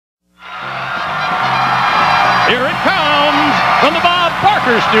from the Bob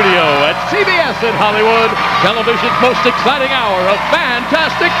Barker Studio at CBS in Hollywood, television's most exciting hour of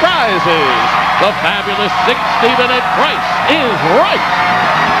fantastic prizes. The fabulous 60-minute Price is Right.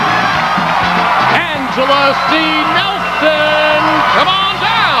 Angela C. Nelson, come on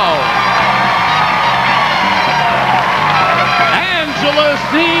down. Angela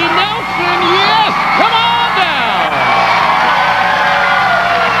C. Nelson, yes, come on down.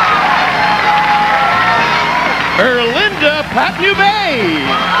 Erlinda Patubay,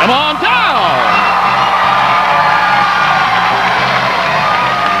 come on down.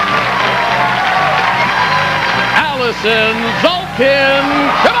 Allison Zolkin,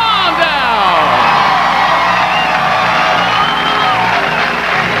 come on down.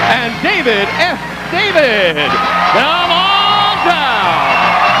 And David F. David, come on down.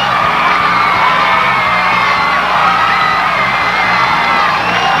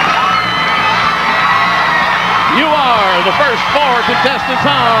 You are the first 4 contestants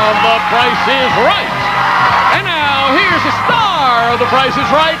on The Price is Right. And now, here's the star of The Price is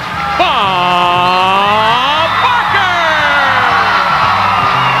Right, Bob Barker.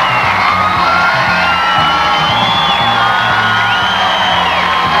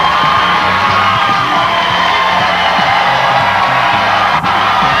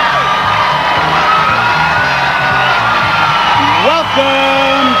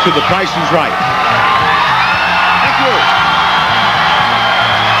 Welcome to The Price is Right.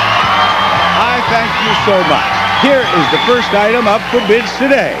 Thank you so much. Here is the first item up for bids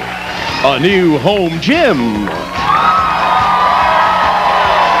today. A new home gym.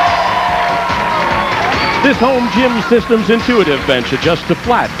 This home gym system's intuitive bench adjusts to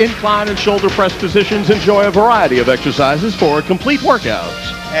flat, incline, and shoulder press positions. Enjoy a variety of exercises for a complete workout.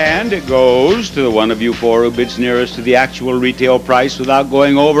 And it goes to the one of you 4 who bids nearest to the actual retail price without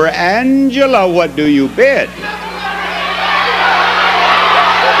going over. Angela, what do you bid?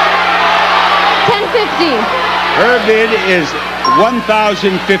 Her bid is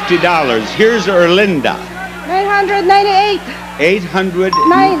 $1,050. Here's Erlinda. $998.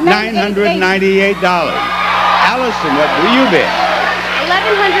 $998. Allison, what do you bid?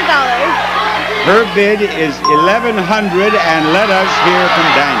 $1,100. Her bid is $1,100, and let us hear from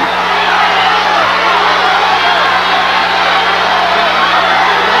Daniel.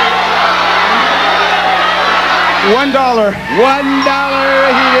 $1.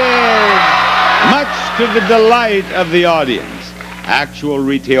 $1 he is. Much to the delight of the audience. Actual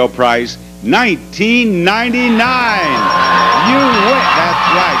retail price, $19.99. You win. That's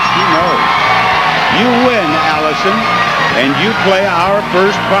right, she knows. You win, Allison, and you play our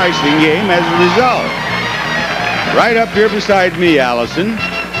first pricing game as a result. Right up here beside me, Allison.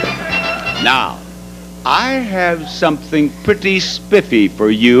 Now, I have something pretty spiffy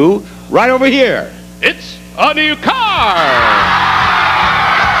for you right over here. It's a new car.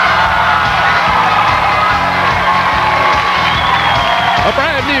 A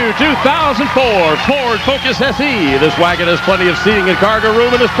brand new 2004 Ford Focus SE. This wagon has plenty of seating and cargo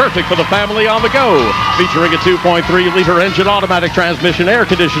room and is perfect for the family on the go. Featuring a 2.3-liter engine, automatic transmission, air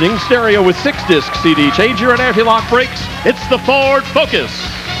conditioning, stereo with 6-disc CD changer and anti-lock brakes. It's the Ford Focus.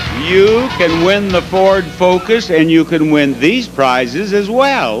 You can win the Ford Focus, and you can win these prizes as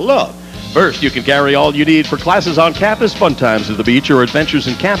well. Look. First, you can carry all you need for classes on campus, fun times at the beach, or adventures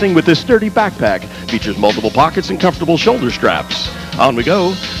in camping with this sturdy backpack. Features multiple pockets and comfortable shoulder straps. On we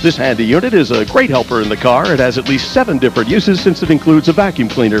go. This handy unit is a great helper in the car. It has at least 7 different uses since it includes a vacuum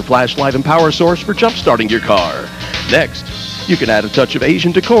cleaner, flashlight, and power source for jump-starting your car. Next, you can add a touch of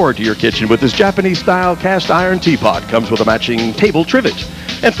Asian decor to your kitchen with this Japanese-style cast iron teapot. Comes with a matching table trivet.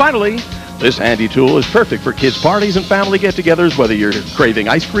 And finally, this handy tool is perfect for kids' parties and family get-togethers, whether you're craving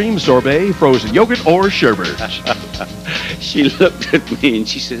ice cream, sorbet, frozen yogurt, or sherbet. She looked at me and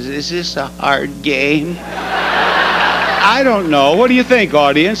she says, "Is this a hard game?" I don't know. What do you think,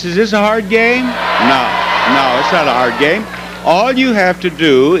 audience? Is this a hard game? No, it's not a hard game. All you have to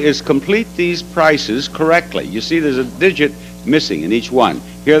do is complete these prices correctly. You see, there's a digit missing in each one.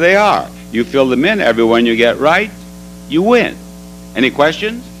 Here they are. You fill them in. Every one you get right, you win. Any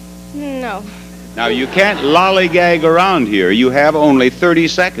questions? No. Now, you can't lollygag around here. You have only 30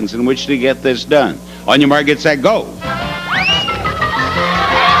 seconds in which to get this done. On your mark, get set, go.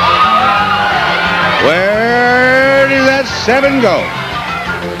 Where does that 7 go?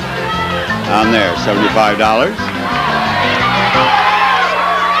 Down there, $75.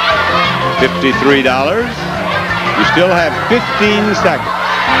 $53. You still have 15 seconds.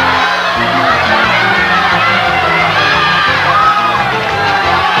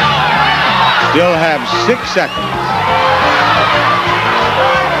 Still have 6 seconds.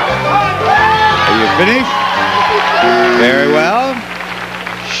 Are you finished? Very well.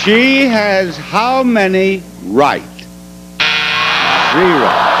 She has how many right? 0.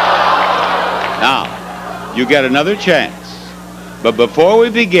 Now, you get another chance. But before we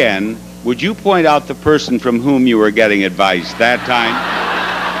begin, would you point out the person from whom you were getting advice that time?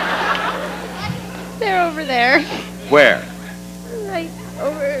 They're over there. Where? Right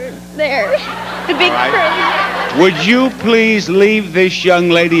over there. The big curly. Would you please leave this young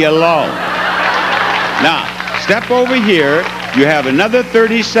lady alone? Now, step over here. You have another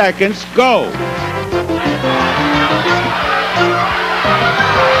 30 seconds. Go.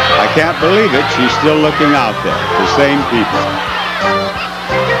 I can't believe it. She's still looking out there. The same people.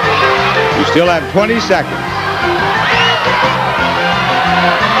 You still have 20 seconds.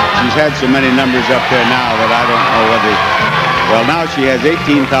 She's had so many numbers up there now that I don't know whether... Well, now she has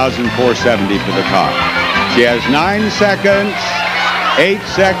 $18,470 for the car. She has 9 seconds, 8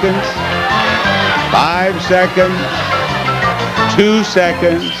 seconds, 5 seconds, 2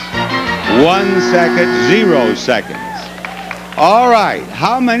 seconds, 1 second, 0 seconds. All right,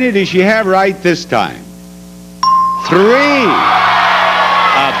 how many does she have right this time? 3.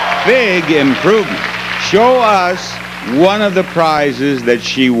 A big improvement. Show us one of the prizes that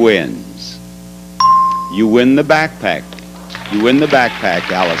she wins. You win the backpack. You win the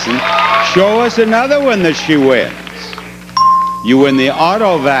backpack, Allison. Show us another one that she wins. You win the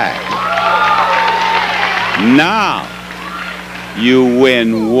auto vac. Now, you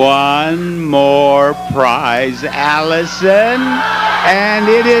win one more prize, Allison. And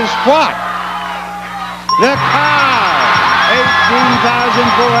it is what? The car. $18,470.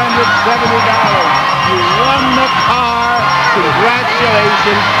 You won the car.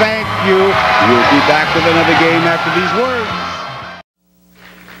 Congratulations. Thank you. We'll be back with another game after these words.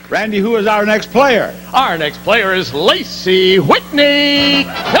 Randy, who is our next player? Our next player is Lacey Whitney.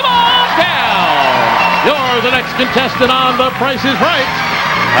 Come on down. You're the next contestant on The Price is Right.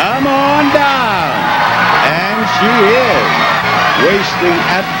 Come on down. And she is wasting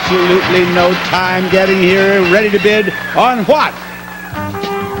absolutely no time getting here, ready to bid on what?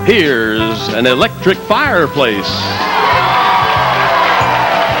 Here's an electric fireplace.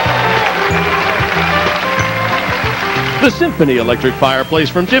 The Symphony electric fireplace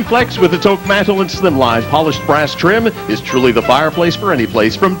from Dimplex with its oak mantle and slimline polished brass trim is truly the fireplace for any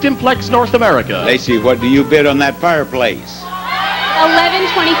place from Dimplex, North America. Lacey, what do you bid on that fireplace?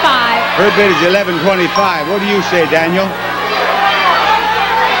 $11.25. Her bid is $11.25. What do you say, Daniel?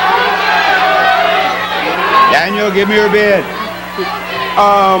 Daniel, give me your bid.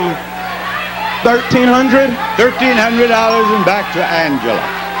 $1,300. $1,300 and back to Angela.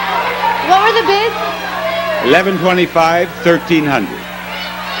 What were the bids? $11.25, $1,300.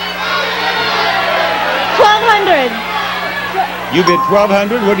 $1,200. You bid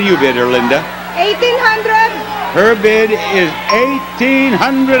 $1,200. What do you bid, Erlinda? $1,800. Her bid is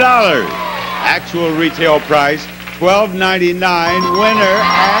 $1,800. Actual retail price $12.99. Winner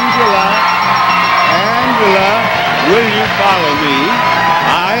Angela. Angela, will you follow me?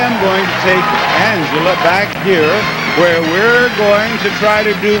 I am going to take Angela back here where we're going to try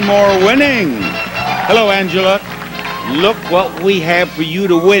to do more winning. Hello, Angela. Look what we have for you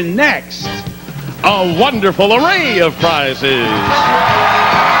to win next. A wonderful array of prizes.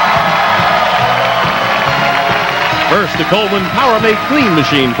 First, the Coleman PowerMate Clean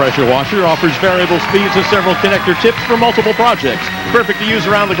Machine Pressure Washer offers variable speeds and several connector tips for multiple projects. Perfect to use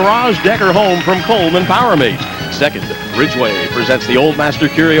around the garage, deck, or home from Coleman PowerMate. Second, Ridgeway presents the Old Master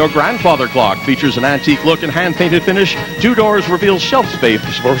Curio Grandfather Clock. Features an antique look and hand-painted finish. 2 doors reveals shelf space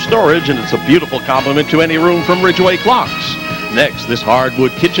for storage, and it's a beautiful complement to any room from Ridgeway Clocks. Next, this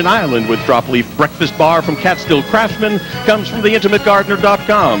hardwood kitchen island with drop leaf breakfast bar from Catskill Craftsman comes from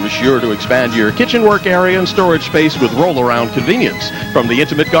theintimategardener.com. Sure to expand your kitchen work area and storage space with roll-around convenience from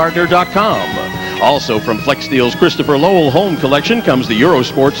theintimategardener.com. Also from Flex Steel's Christopher Lowell Home Collection comes the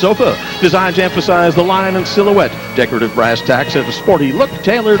Eurosport sofa, designed to emphasize the line and silhouette. Decorative brass tacks have a sporty look,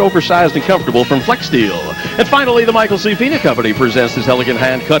 tailored, oversized, and comfortable from Flex Steel. And finally, the Michael C. Fina Company presents this elegant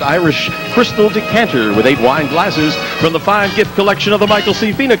hand-cut Irish crystal decanter with 8 wine glasses from the fine gift collection of the Michael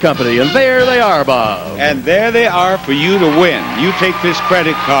C. Fina Company. And there they are, Bob. And there they are for you to win. You take this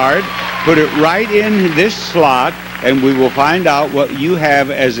credit card, put it right in this slot, and we will find out what you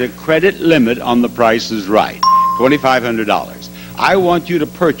have as a credit limit on The Price is Right. $2,500. I want you to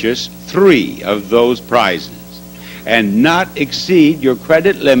purchase 3 of those prizes and not exceed your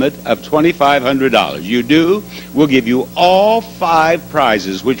credit limit of $2,500. You do, we'll give you all 5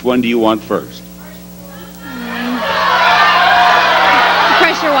 prizes. Which one do you want first? The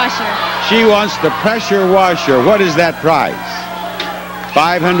pressure washer. She wants the pressure washer. What is that price?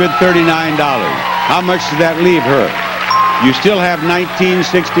 $539. How much does that leave her? You still have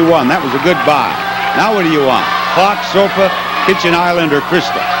 1961. That was a good buy. Now what do you want? Clock, sofa, kitchen island, or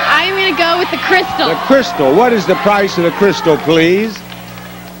crystal? I'm going to go with the crystal. The crystal. What is the price of the crystal, please?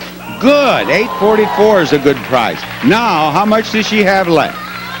 Good. $844 is a good price. Now, how much does she have left?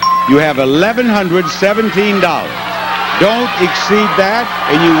 You have $1,117. Don't exceed that,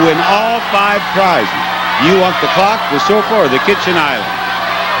 and you win all 5 prizes. You want the clock, the sofa, or the kitchen island?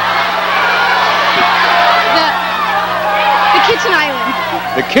 The kitchen island.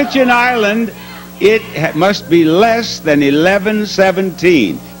 The kitchen island, it must be less than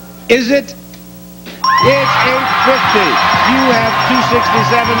 1117. Is it? It's 850. You have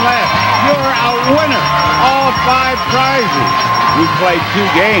 267 left. You're a winner. All 5 prizes. We've played 2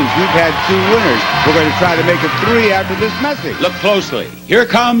 games. We've had 2 winners. We're going to try to make it 3 after this message. Look closely. Here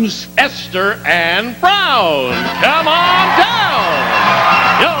comes Esther Ann Brown. Come on down.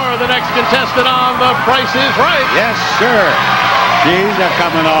 You're the next contestant on The Price is Right. Yes, sir. She's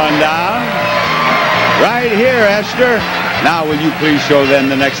coming on down. Right here, Esther. Now, will you please show them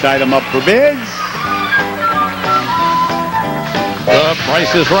the next item up for bids? The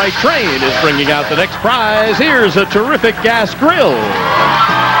Price is Right train is bringing out the next prize. Here's a terrific gas grill.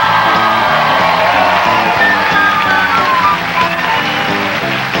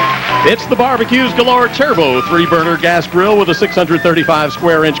 It's the Barbecues Galore Turbo 3-burner gas grill with a 635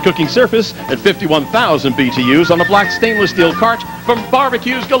 square inch cooking surface and 51,000 BTUs on a black stainless steel cart from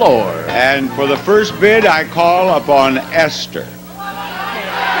Barbecues Galore. And for the first bid, I call upon Esther.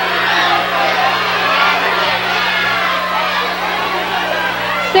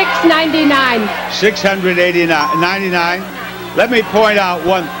 $6.99. $689.99. Let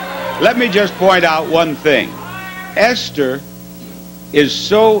me just point out one thing. Esther is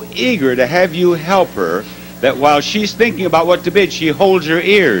so eager to have you help her that while she's thinking about what to bid, she holds her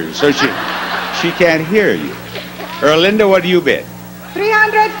ears so she can't hear you. Erlinda, what do you bid?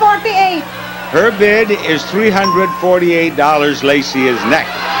 $348. Her bid is $348. Lacey is next.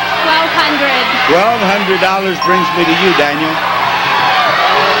 $1,200. $1,200 brings me to you, Daniel.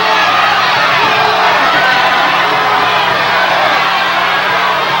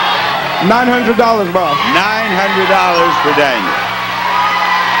 $900, boss. $900 for Daniel.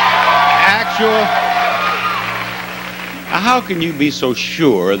 Actual. How can you be so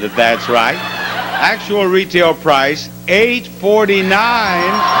sure that that's right? Actual retail price, $849.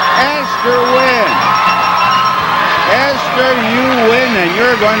 Esther wins. Esther, you win, and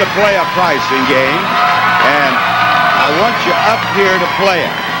you're going to play a pricing game. And I want you up here to play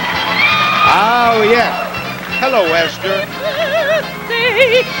it. Oh, yes. Hello, Esther.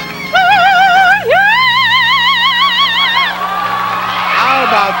 How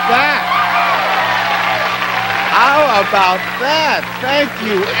about that? How about that? Thank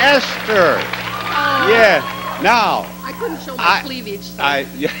you, Esther. Yeah. Now. I couldn't show my cleavage. So.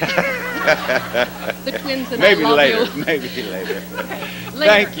 The twins and maybe I love later. you. Maybe later. Later.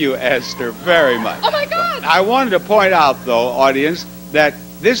 Thank you, Esther, very much. Oh my God! I wanted to point out, though, audience, that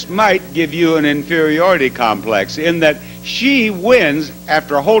this might give you an inferiority complex in that she wins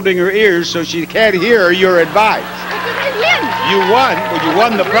after holding her ears so she can't hear your advice. Because I win. You won. Well, you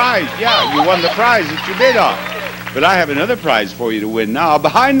won the prize. Yeah, you won the prize that you bid on. But I have another prize for you to win now.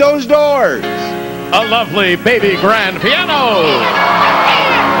 Behind those doors. A lovely baby grand piano.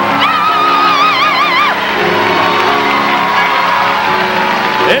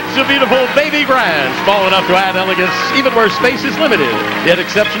 It's a beautiful baby grand, small enough to add elegance even where space is limited, yet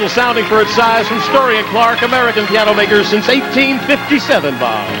exceptional sounding for its size from Story & Clark, American piano makers since 1857,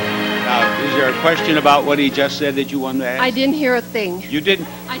 Bob. Now, is there a question about what he just said that you wanted to ask? I didn't hear a thing. You didn't?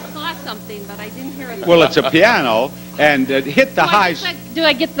 I saw something, but I didn't hear a thing. Well, it's a piano, and hit the highs. Do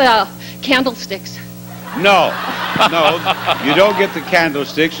I get the candlesticks? No, you don't get the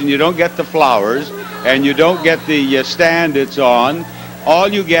candlesticks, and you don't get the flowers, and you don't get the stand it's on. All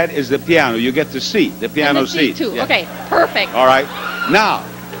you get is the piano. You get the seat, the piano and the seat. Too. Yeah. Okay, perfect. All right. Now,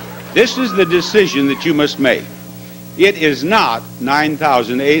 this is the decision that you must make. It is not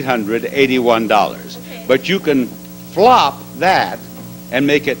 $9,881, but you can flop that and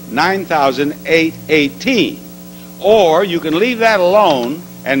make it $9,818, or you can leave that alone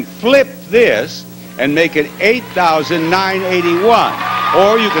and flip this and make it $8,981.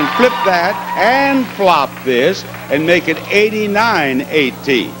 Or you can flip that and flop this and make it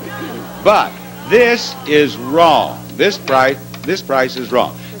 $89.18. But this is wrong. This price is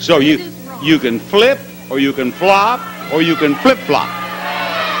wrong. So you can flip, or you can flop, or you can flip-flop.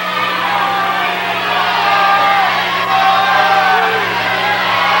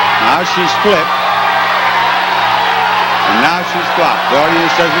 Now she's flipped. And now she's flopped. The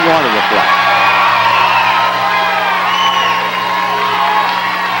audience doesn't want her to flop.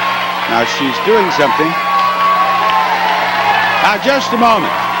 Now she's doing something. Now, just a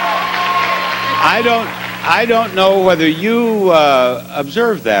moment. I don't know whether you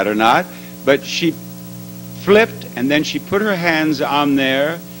observed that or not, but she flipped and then she put her hands on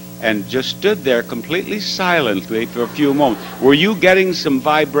there and just stood there completely silently for a few moments. Were you getting some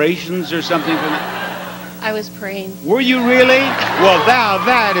vibrations or something from that? I was praying. Were you really? Well, now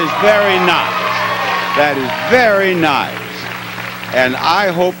that is very nice. That is very nice. And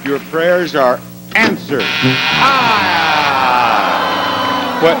I hope your prayers are answered.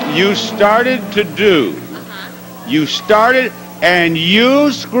 What you started to do, you started and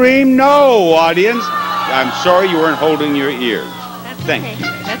you screamed no, audience. I'm sorry you weren't holding your ears. That's Thank okay. you.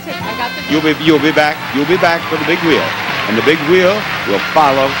 That's it. I got the... You'll be back. You'll be back for the big wheel. And the big wheel will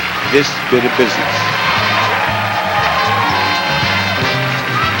follow this bit of business.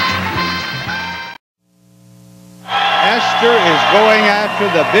 Esther is going after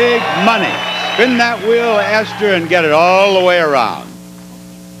the big money. Spin that wheel, Esther, and get it all the way around.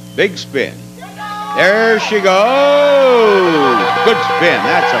 Big spin. There she goes. Good spin.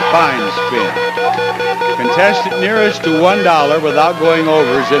 That's a fine spin. Contestant nearest to $1 without going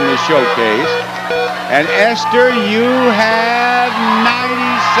over is in the showcase. And Esther, you have 90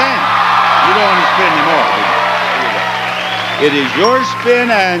 cents. You don't want to spin anymore. It is your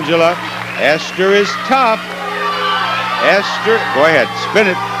spin, Angela. Esther is tough. Esther, go ahead, spin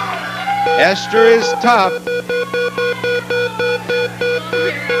it. Esther is tough.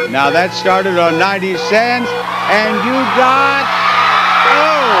 Now that started on 90 cents, and you got,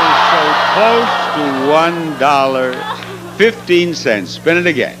 so close to $1. 15 cents. Spin it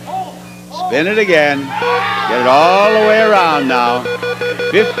again. Spin it again. Get it all the way around now.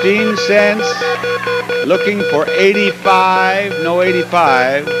 15 cents. Looking for 85. No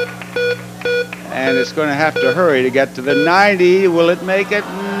 85. And it's going to have to hurry to get to the 90. Will it make it?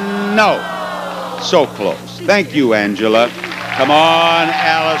 No. So close. Thank you, Angela. Come on,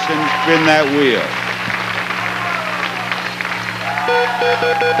 Allison, spin that wheel.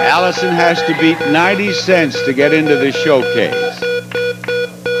 Allison has to beat 90 cents to get into the showcase.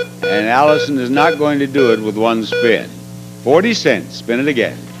 And Allison is not going to do it with one spin. 40 cents. Spin it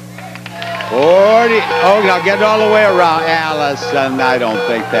again. 40. Oh, now get it all the way around. Allison, I don't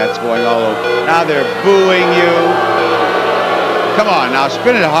think that's going all over. Now they're booing you. Come on, now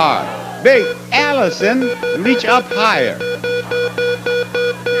spin it hard. Big. Allison, reach up higher.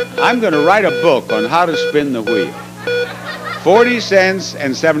 I'm going to write a book on how to spin the wheel. 40 cents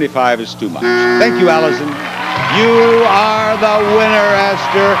and 75 is too much. Thank you, Allison. You are the winner,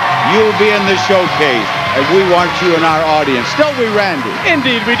 Esther. You'll be in the showcase, and we want you in our audience. Don't we, Randy?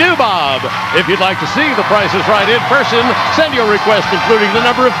 Indeed we do, Bob. If you'd like to see The Price is Right in person, send your request including the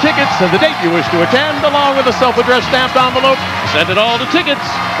number of tickets and the date you wish to attend, along with a self-addressed stamped envelope. Send it all to Tickets.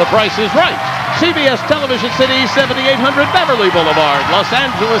 The Price is Right. CBS Television City, 7800 Beverly Boulevard, Los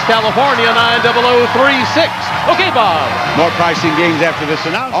Angeles, California, 90036. Okay, Bob. More pricing games after this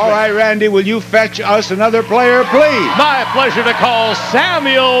announcement. All right, Randy, will you fetch us another player, please? My pleasure to call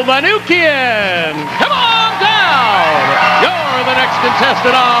Samuel Manukian. Come on down. You're the next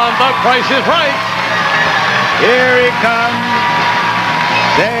contestant on The Price is Right. Here he comes,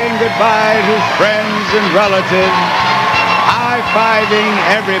 saying goodbye to friends and relatives,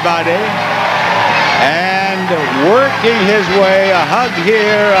 high-fiving everybody, and working his way, a hug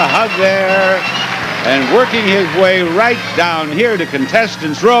here, a hug there, and working his way right down here to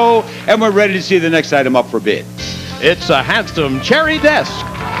Contestants Row, and we're ready to see the next item up for bids. It's a handsome cherry desk.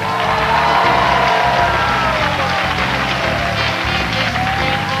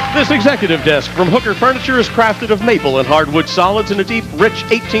 This executive desk from Hooker Furniture is crafted of maple and hardwood solids in a deep, rich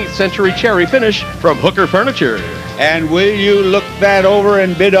 18th century cherry finish from Hooker Furniture. And will you look that over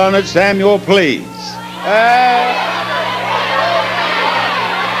and bid on it, Samuel, please?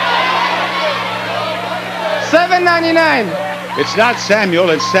 $7.99. It's not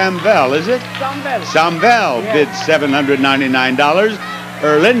Samuel, it's Samvel, is it? Samvel. Samvel bids $799.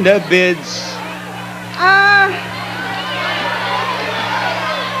 Erlinda bids...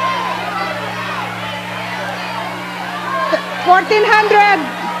 $1,400.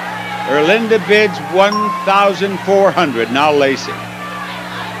 Erlinda bids $1,400. Now Lacey.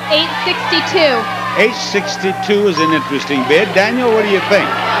 $862. $862 is an interesting bid. Daniel, what do you think?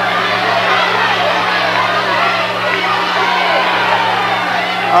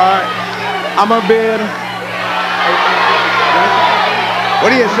 I'm a bid. What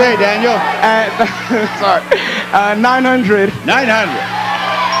do you say, Daniel? Sorry. 900. 900.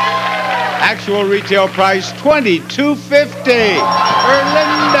 Actual retail price $22.50.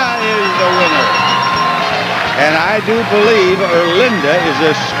 Erlinda is the winner. And I do believe Erlinda is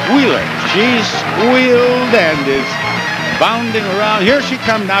a squealer. She squealed and is bounding around. Here she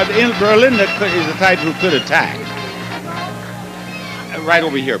comes now. Erlinda is the type who could attack. Right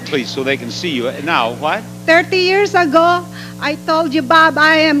over here, please, so they can see you. Now, what? 30 years ago, I told you, Bob,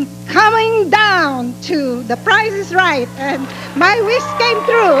 I am coming down to The Price is Right, and my wish came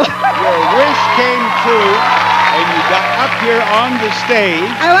true. Your wish came true, and you got up here on the stage.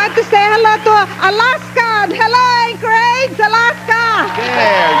 I want to say hello to Alaska. Hello, Anchorage, Alaska.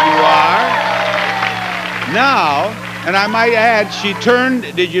 There you are. Now, and I might add, she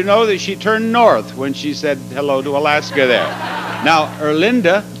turned, did you know that she turned north when she said hello to Alaska there? Now,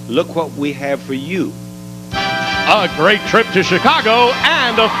 Erlinda, look what we have for you. A great trip to Chicago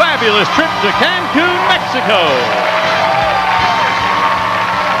and a fabulous trip to Cancun, Mexico.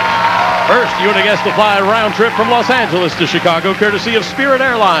 First, you and a guest to fly a round trip from Los Angeles to Chicago, courtesy of Spirit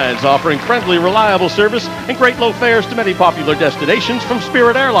Airlines, offering friendly, reliable service and great low fares to many popular destinations from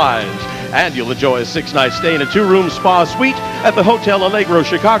Spirit Airlines. And you'll enjoy a 6-night stay in a 2-room spa suite at the Hotel Allegro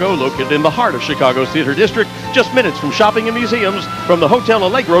Chicago, located in the heart of Chicago's Theater District, just minutes from shopping and museums from the Hotel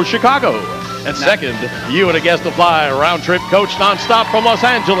Allegro Chicago. And second, you and a guest to fly a round-trip coach nonstop from Los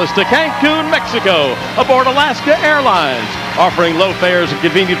Angeles to Cancun, Mexico, aboard Alaska Airlines, offering low fares and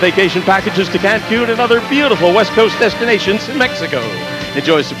convenient vacation packages to Cancun and other beautiful West Coast destinations in Mexico.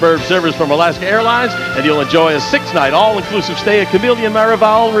 Enjoy superb service from Alaska Airlines, and you'll enjoy a 6-night all-inclusive stay at Chameleon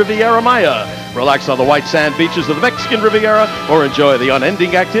Marival Riviera Maya. Relax on the white sand beaches of the Mexican Riviera, or enjoy the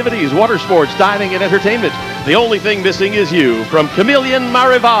unending activities, water sports, dining, and entertainment. The only thing missing is you from Chameleon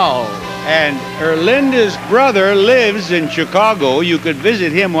Marival. And Erlinda's brother lives in Chicago. You could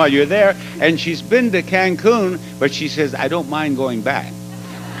visit him while you're there. And she's been to Cancun, but she says, I don't mind going back.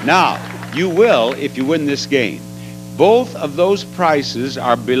 Now, you will if you win this game. Both of those prices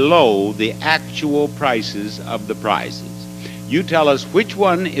are below the actual prices of the prizes. You tell us which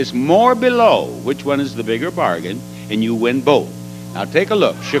one is more below, which one is the bigger bargain, and you win both. Now take a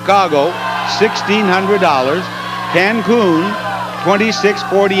look. Chicago, $1,600. Cancun,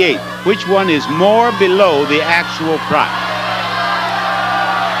 $2,648. Which one is more below the actual price?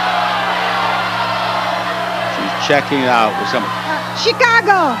 She's checking it out with something.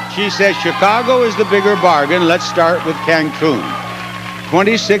 Chicago. She says Chicago is the bigger bargain. Let's start with Cancun.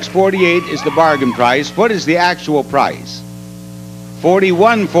 $2,648 is the bargain price. What is the actual price?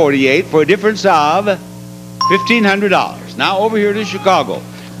 $4,148 for a difference of $1,500. Now over here to Chicago.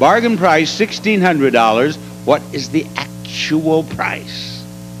 Bargain price $1,600. What is the actual price?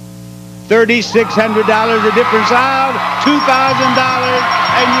 $3,600, a difference of $2,000,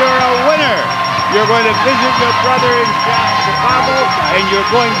 and you're a winner. You're going to visit your brother in Chicago, and you're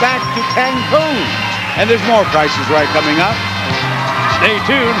going back to Cancun. And there's more prices right coming up. Stay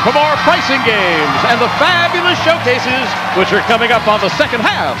tuned for more pricing games and the fabulous showcases, which are coming up on the second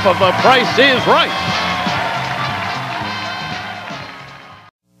half of The Price is Right.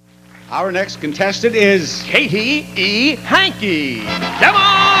 Our next contestant is Katie E. Hankey. Come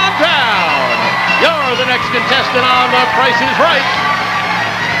on down. You're the next contestant on The Price is Right.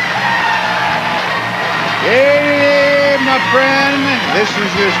 Hey, my friend, this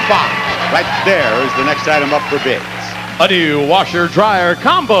is your spot. Right there is the next item up for bids. A new washer-dryer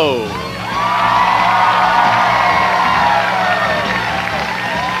combo.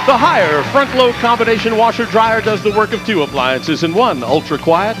 The Haier front-load combination washer-dryer does the work of 2 appliances in one.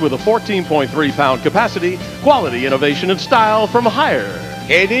 Ultra-quiet with a 14.3-pound capacity, quality, innovation, and style from Haier.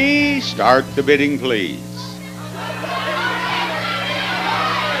 Katie, start the bidding, please.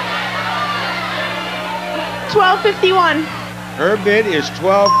 $12.51. Her bid is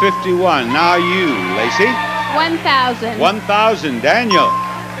 $12.51. Now you, Lacey. 1,000. 1,000. Daniel.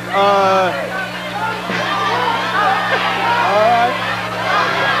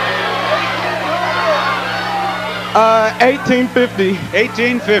 $18.50.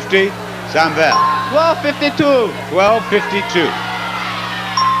 18.50. Sambel. $12.52. 12.52.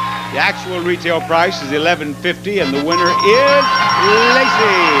 The actual retail price is $11.50, and the winner is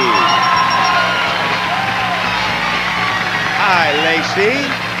Lacey. Hi, Lacey.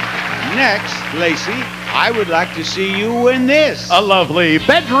 Next, Lacey, I would like to see you win this. A lovely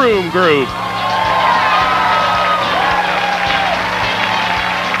bedroom group.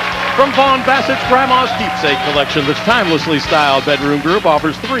 From Vaughn Bassett's Grandma's Keepsake collection, this timelessly styled bedroom group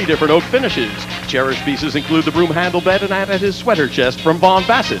offers 3 different oak finishes. Cherished pieces include the broom handle bed and his sweater chest from Vaughn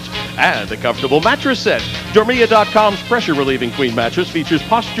Bassett, and a comfortable mattress set. Dormia.com's pressure-relieving queen mattress features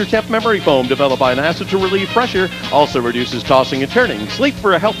posture-temp memory foam developed by NASA to relieve pressure, also reduces tossing and turning. Sleep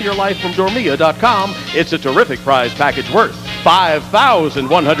for a healthier life from Dormia.com. It's a terrific prize package worth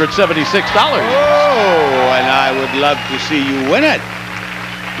 $5,176. Oh, and I would love to see you win it.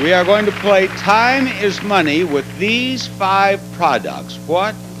 We are going to play Time is Money with these 5 products.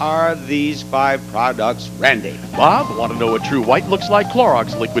 What are these 5 products, Randy? Bob, want to know what true white looks like?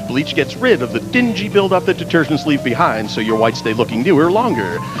 Clorox liquid bleach gets rid of the dingy buildup that detergents leave behind, so your whites stay looking newer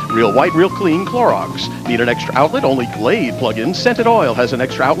longer. Real white, real clean Clorox. Need an extra outlet? Only Glade plug-in scented oil has an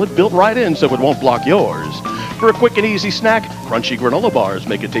extra outlet built right in so it won't block yours. For a quick and easy snack, crunchy granola bars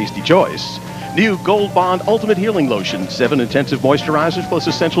make a tasty choice. New Gold Bond Ultimate Healing Lotion. 7 intensive moisturizers plus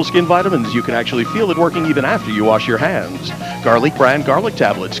essential skin vitamins. You can actually feel it working even after you wash your hands. Garlic brand garlic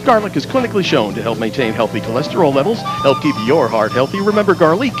tablets. Garlic is clinically shown to help maintain healthy cholesterol levels, help keep your heart healthy. Remember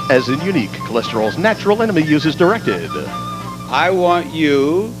garlic as in unique. Cholesterol's natural enemy. Use as directed. I want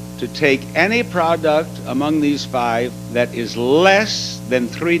you to take any product among these 5 that is less than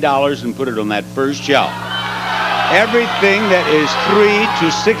 $3 and put it on that first shelf. Everything that is $3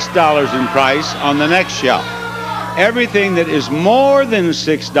 to $6 in price on the next shelf. Everything that is more than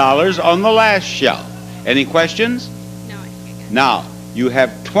 $6 on the last shelf. Any questions? No, I think I got it. Now, you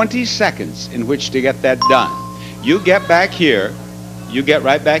have 20 seconds in which to get that done. You get back here. You get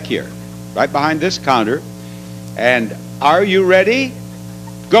right back here, right behind this counter. And are you ready?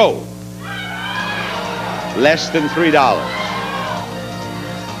 Go. Less than $3.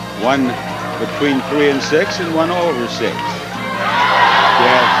 One between 3 and 6 and 1 over 6. She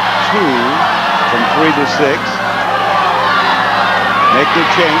has 2 from 3 to 6. Make the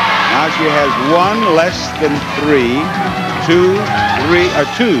change. Now she has 1 less than 3, 2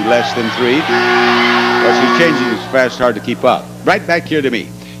 less than 3. Well, she's changing it fast, hard to keep up. Right back here to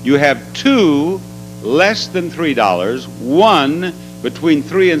me. You have 2 less than $3, 1 between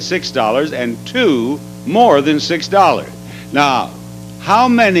 $3 and $6, and 2 more than $6. Now, how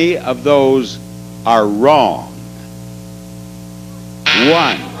many of those are wrong?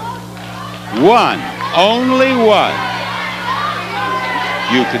 1. 1. Only 1.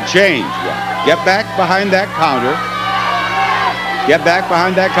 You can change 1. Get back behind that counter. Get back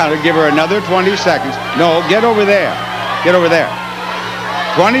behind that counter. Give her another 20 seconds. No, get over there. Get over there.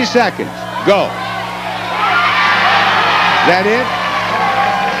 20 seconds. Go. Is that it?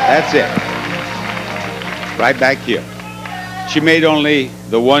 That's it. Right back here. She made only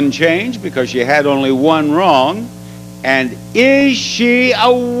the 1 change because she had only 1 wrong. And is she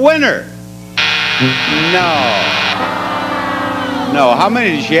a winner? No. No. How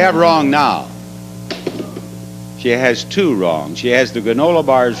many does she have wrong now? She has 2 wrong. She has the granola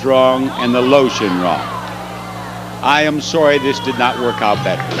bars wrong and the lotion wrong. I am sorry this did not work out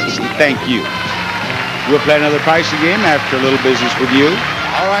that way. Thank you. We'll play another pricing game after a little business with you.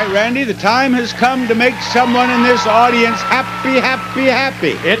 All right, Randy, the time has come to make someone in this audience happy, happy,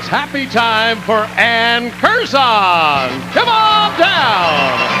 happy. It's happy time for Ann Curzon. Come on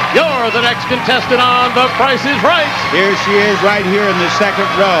down. You're the next contestant on The Price is Right. Here she is right here in the second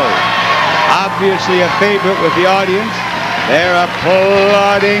row. Obviously a favorite with the audience. They're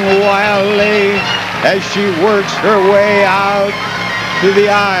applauding wildly as she works her way out to the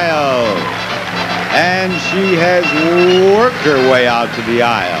aisle. And she has worked her way out to the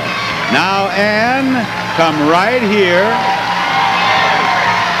aisle. Now, Ann, come right here.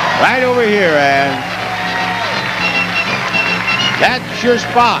 Right over here, Ann. That's your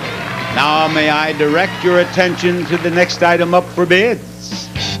spot. Now, may I direct your attention to the next item up for bids?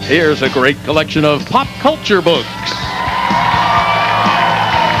 Here's a great collection of pop culture books.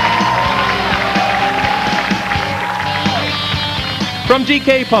 From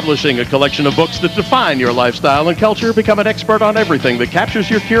DK Publishing, a collection of books that define your lifestyle and culture. Become an expert on everything that captures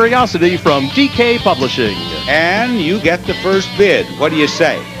your curiosity from DK Publishing. And you get the first bid. What do you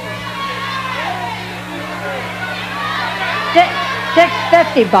say?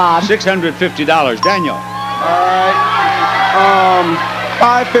 $650, Bob. $650. Daniel. All right.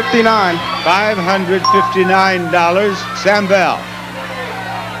 $559. $559. Sam Bell.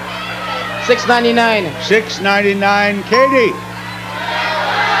 $699. $699. Katie.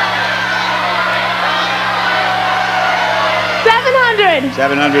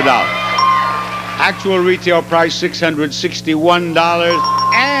 $700. Actual retail price $661.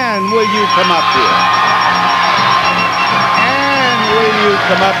 And will you come up here? And will you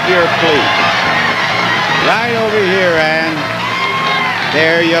come up here, please? Right over here, Ann.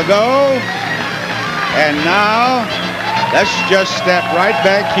 There you go. And now, let's just step right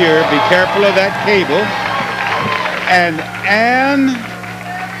back here. Be careful of that cable. And Ann,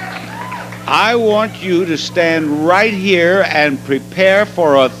 I want you to stand right here and prepare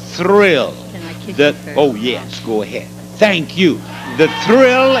for a thrill. Can I kiss you first? Oh, yes, go ahead. Thank you. The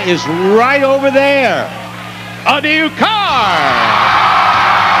thrill is right over there. a new car.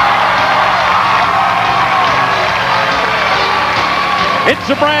 It's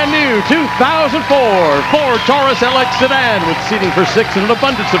a brand new 2004 Ford Taurus LX sedan with seating for 6 and an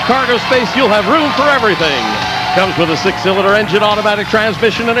abundance of cargo space. You'll have room for everything. Comes with a 6-cylinder engine, automatic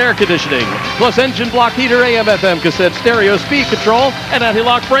transmission, and air conditioning. Plus engine block heater, AM/FM cassette stereo, speed control, and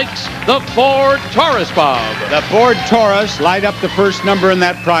anti-lock brakes. The Ford Taurus, Bob. The Ford Taurus, light up the first number in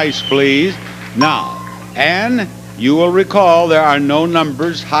that price, please. Now, and you will recall there are no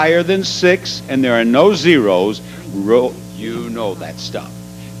numbers higher than 6, and there are no zeros. You know that stuff.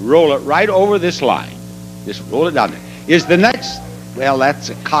 Roll it right over this line. Just roll it down there. Is the next, well, that's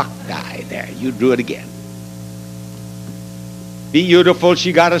a cock die there. You do it again. Beautiful,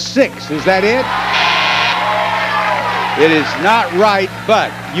 she got a 6. Is that it? It is not right,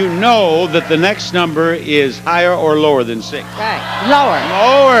 but you know that the next number is higher or lower than 6. Right. Lower.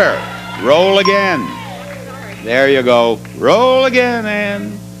 Lower. Roll again. There you go. Roll again,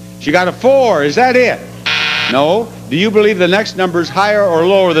 Ann. She got a 4. Is that it? No. Do you believe the next number is higher or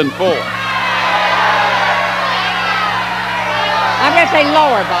lower than 4? I'm going to say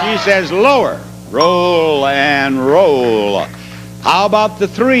lower, Bob. She says lower. Roll and roll. How about the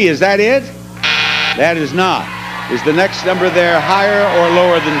 3? Is that it? That is not. Is the next number there higher or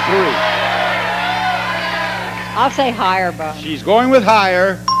lower than 3? I'll say higher, Bob. She's going with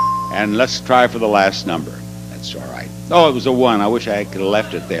higher. And let's try for the last number. That's all right. Oh, it was a 1. I wish I could have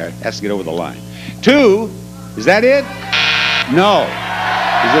left it there. It has to get over the line. 2. Is that it? No.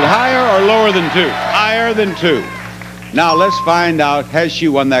 Is it higher or lower than 2? Higher than 2. Now let's find out, has she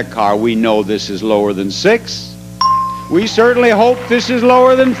won that car? We know this is lower than 6. We certainly hope this is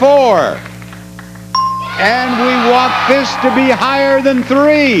lower than 4. And we want this to be higher than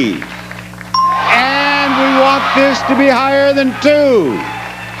 3. And we want this to be higher than 2.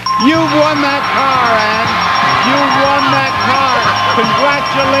 You've won that car, Ann. You've won that car.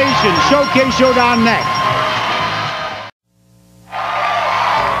 Congratulations. Showcase Showdown next.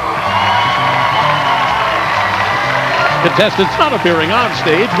 Contestants not appearing on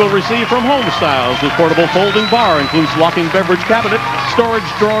stage will receive from Home Styles. This portable folding bar includes locking beverage cabinet, storage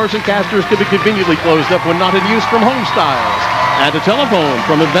drawers, and casters to be conveniently closed up when not in use from Home Styles. And a telephone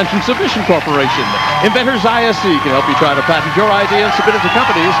from Invention Submission Corporation. Inventors ISC can help you try to patent your idea and submit it to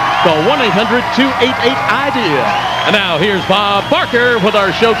companies. Call 1-800-288-IDEA. And now here's Bob Barker with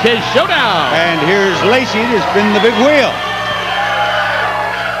our Showcase Showdown. And here's Lacey to spin the big wheel.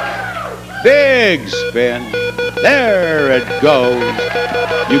 Big spin. There it goes.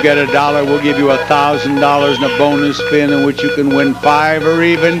 You get $1, we'll give you $1,000 in a bonus spin in which you can win $5,000 or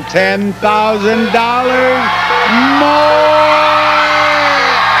even $10,000 more.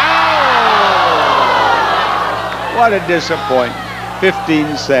 Ow! What a disappointment.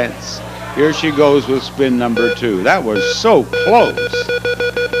 15 cents. Here she goes with spin number 2. That was so close.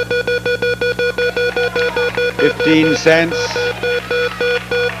 15 cents.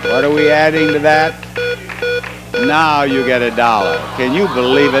 What are we adding to that? Now you get $1. Can you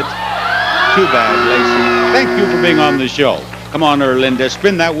believe it? Too bad, Lacey. Thank you for being on the show. Come on, Erlinda,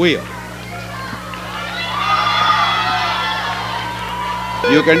 spin that wheel.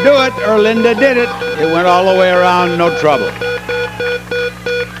 You can do it. Erlinda did it. It went all the way around, no trouble.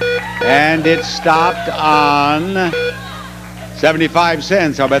 And it stopped on 75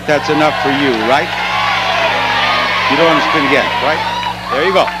 cents. I'll bet that's enough for you, right? You don't want to spin again, right? There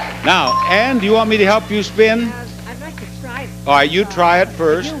you go. Now, Ann, do you want me to help you spin? I'd like to try it. All right, you try it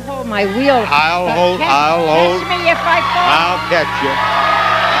first. You hold my wheel. I'll hold. Catch me if I fall. I'll catch you.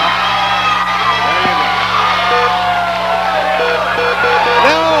 There you go.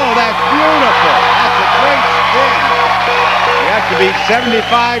 No, that's beautiful. That's a great spin. You have to beat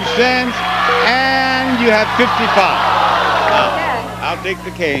 75 cents, and you have 55. Now, I'll take the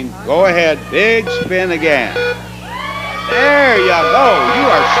cane. Go ahead. Big spin again. There you go. You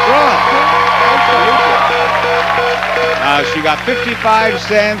are strong. Absolutely. She got 55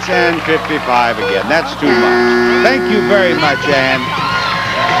 cents and 55 again. That's too much. Thank you very much, Ann.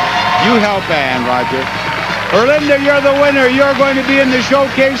 You help Ann, Roger. Erlinda, you're the winner. You're going to be in the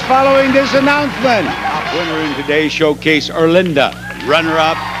showcase following this announcement. Winner in today's showcase, Erlinda.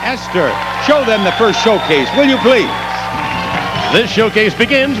 Runner-up, Esther. Show them the first showcase, will you please? This showcase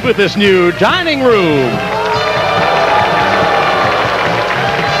begins with this new dining room.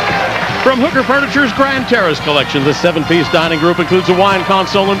 From Hooker Furniture's Grand Terrace collection, this 7-piece dining group includes a wine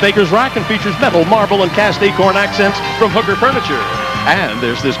console and baker's rack and features metal, marble, and cast acorn accents from Hooker Furniture. And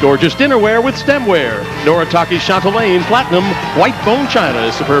there's this gorgeous dinnerware with stemware. Noritaki's Chatelaine Platinum white bone china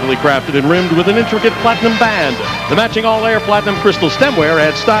is superbly crafted and rimmed with an intricate platinum band. The matching all-air platinum crystal stemware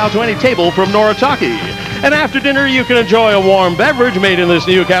adds style to any table from Noritaki. And after dinner, you can enjoy a warm beverage made in this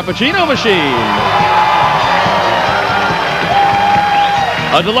new cappuccino machine.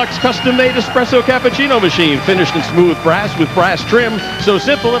 A deluxe custom-made espresso cappuccino machine finished in smooth brass with brass trim, so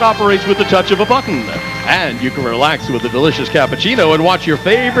simple it operates with the touch of a button. And you can relax with a delicious cappuccino and watch your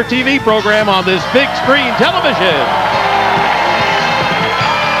favorite TV program on this big screen television.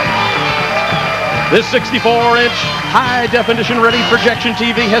 This 64-inch high-definition ready projection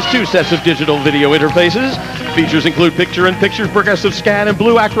TV has 2 sets of digital video interfaces. Features include picture-in-picture progressive scan and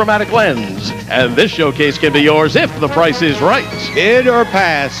blue achromatic lens. And this showcase can be yours if the price is right. Bid or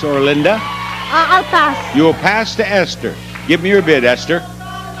pass, Orlinda? I'll pass. You'll pass to Esther. Give me your bid, Esther.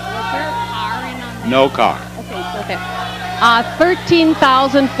 No car. Okay.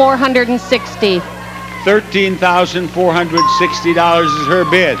 $13,460. $13,460 is her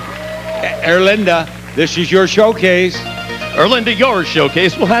bid. Erlinda, this is your showcase. Erlinda, your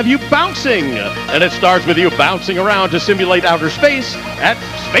showcase will have you bouncing. And it starts with you bouncing around to simulate outer space at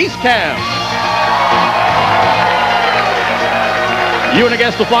Space Camp. You and a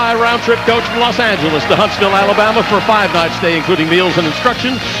guest will fly a round-trip coach from Los Angeles to Huntsville, Alabama for a 5-night stay, including meals and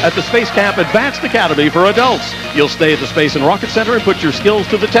instruction at the Space Camp Advanced Academy for adults. You'll stay at the Space and Rocket Center and put your skills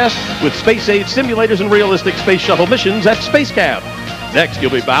to the test with space-age simulators and realistic space shuttle missions at Space Camp. Next,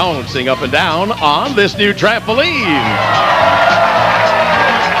 you'll be bouncing up and down on this new trampoline.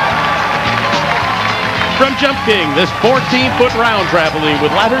 From Jump King, this 14-foot round trampoline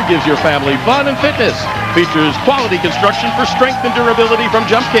with ladder gives your family fun and fitness. Features quality construction for strength and durability from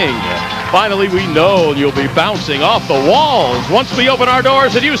Jump King. Finally, we know you'll be bouncing off the walls once we open our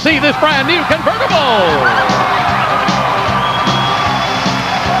doors and you see this brand new convertible.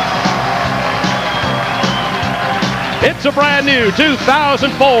 It's a brand new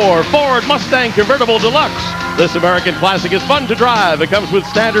 2004 Ford Mustang Convertible Deluxe. This American classic is fun to drive. It comes with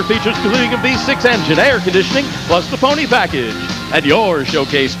standard features including a V6 engine, air conditioning, plus the pony package. And your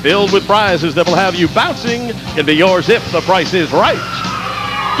showcase filled with prizes that will have you bouncing can be yours if the price is right.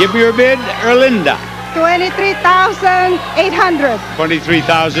 Give me your bid, Erlinda. $23,800.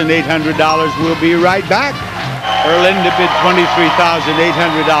 $23,800. We'll be right back. Erlinda bid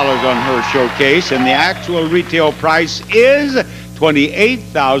 $23,800 on her showcase, and the actual retail price is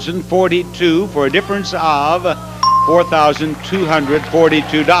 $28,042 for a difference of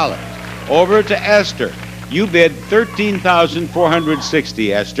 $4,242. Over to Esther. You bid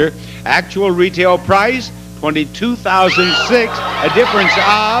 $13,460, Esther. Actual retail price $22,006, a difference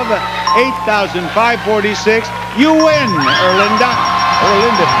of $8,546. You win, Erlinda.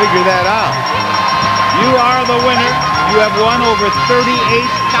 Erlinda, figure that out. You are the winner. You have won over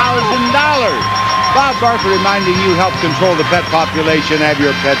 $38,000. Bob Barker reminding you, help control the pet population. Have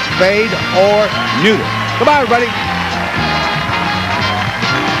your pets spayed or neutered. Goodbye, everybody.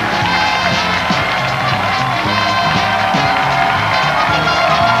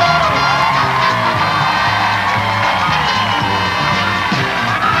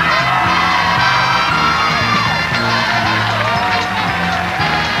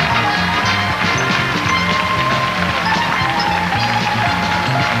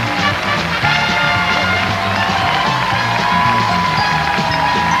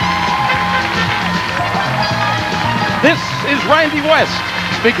 This is Randy West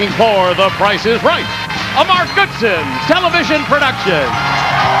speaking for The Price is Right, a Mark Goodson television production.